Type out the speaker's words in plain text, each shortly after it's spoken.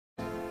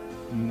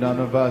None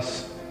of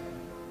us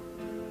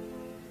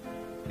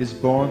is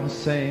born the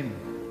same.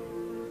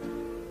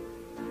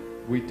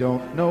 We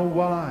don't know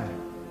why.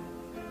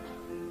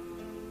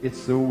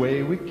 It's the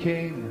way we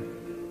came.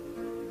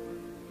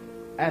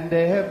 And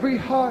every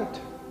heart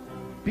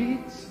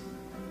beats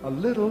a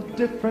little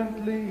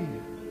differently.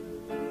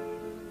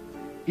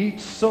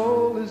 Each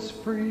soul is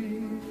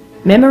free.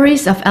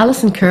 Memories of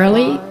Alison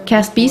Curley,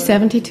 Cast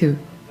B72.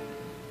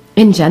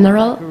 In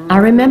general, I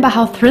remember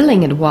how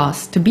thrilling it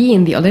was to be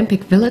in the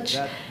Olympic Village,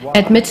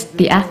 amidst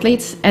the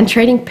athletes and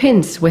trading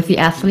pins with the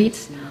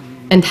athletes,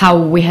 and how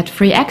we had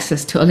free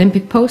access to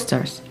Olympic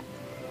posters.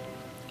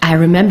 I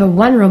remember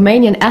one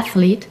Romanian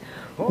athlete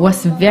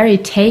was very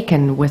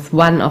taken with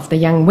one of the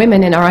young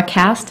women in our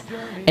cast,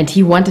 and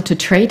he wanted to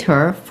trade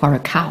her for a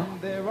cow.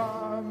 There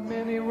are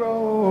many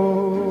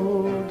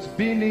roads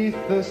beneath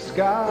the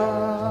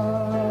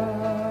sky.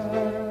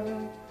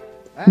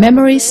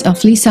 Memories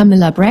of Lisa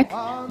Miller-Bragg,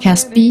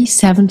 Cast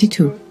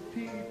B72.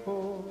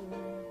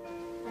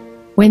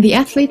 When the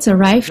athletes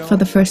arrived for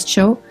the first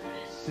show,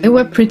 they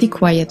were pretty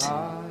quiet.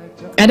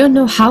 I don't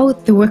know how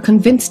they were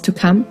convinced to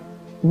come,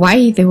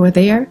 why they were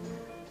there,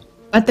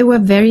 but they were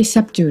very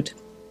subdued.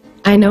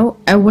 I know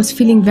I was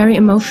feeling very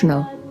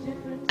emotional.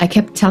 I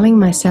kept telling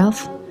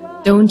myself,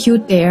 "Don't you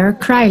dare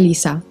cry,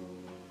 Lisa."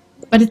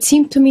 But it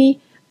seemed to me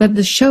that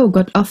the show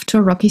got off to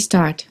a rocky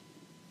start.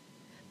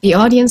 The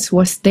audience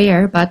was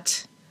there,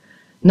 but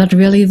not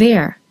really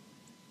there.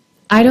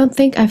 I don't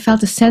think I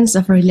felt a sense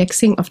of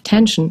relaxing of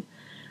tension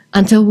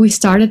until we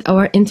started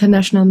our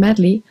international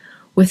medley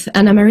with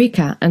Anna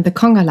Marica and the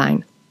conga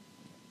line.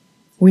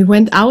 We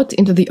went out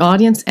into the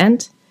audience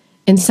and,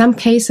 in some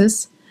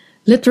cases,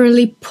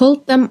 literally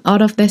pulled them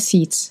out of their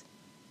seats.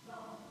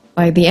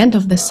 By the end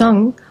of the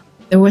song,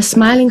 there were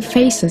smiling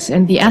faces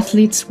and the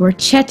athletes were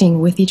chatting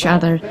with each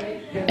other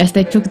as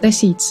they took their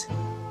seats.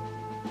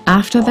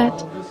 After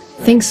that,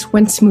 things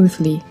went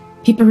smoothly.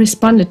 People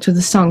responded to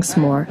the songs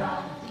more.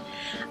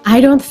 I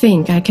don't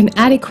think I can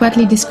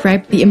adequately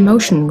describe the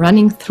emotion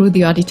running through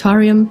the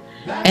auditorium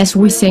as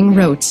we sang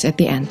Roads at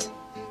the end.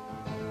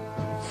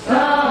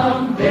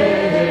 Someday,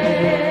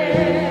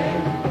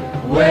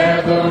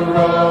 where the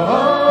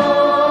roads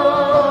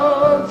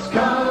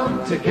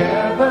come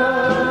together,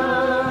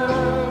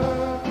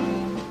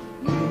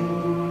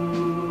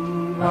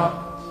 not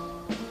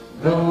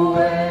the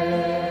way